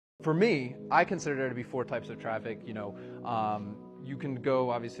For me, I consider there to be 4 types of traffic. You can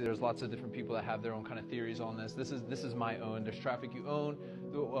go, obviously there's lots of different people that have their own kind of theories on this. This is my own. There's traffic you own,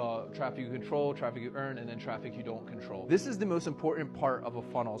 traffic you control, traffic you earn, and then traffic you don't control. This is the most important part of a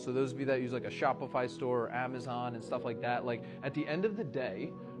funnel. So those of you that use like a Shopify store or Amazon and stuff like that, like at the end of the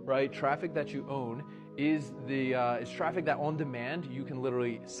day, right, traffic that you own is traffic that on demand you can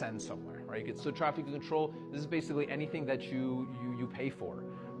literally send somewhere, right? So traffic you control, this is basically anything that you pay for,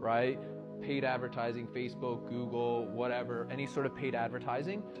 right? Paid advertising, Facebook, Google, whatever, any sort of paid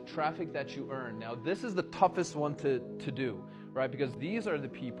advertising. Traffic that you earn. Now this is the toughest one to do, right? Because these are the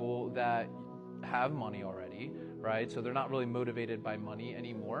people that have money already, right? So they're not really motivated by money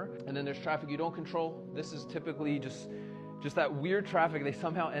anymore. And then there's traffic you don't control. This is typically just that weird traffic. They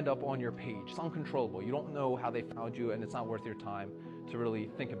somehow end up on your page. It's uncontrollable. You don't know how they found you, and it's not worth your time to really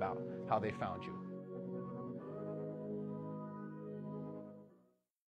think about how they found you.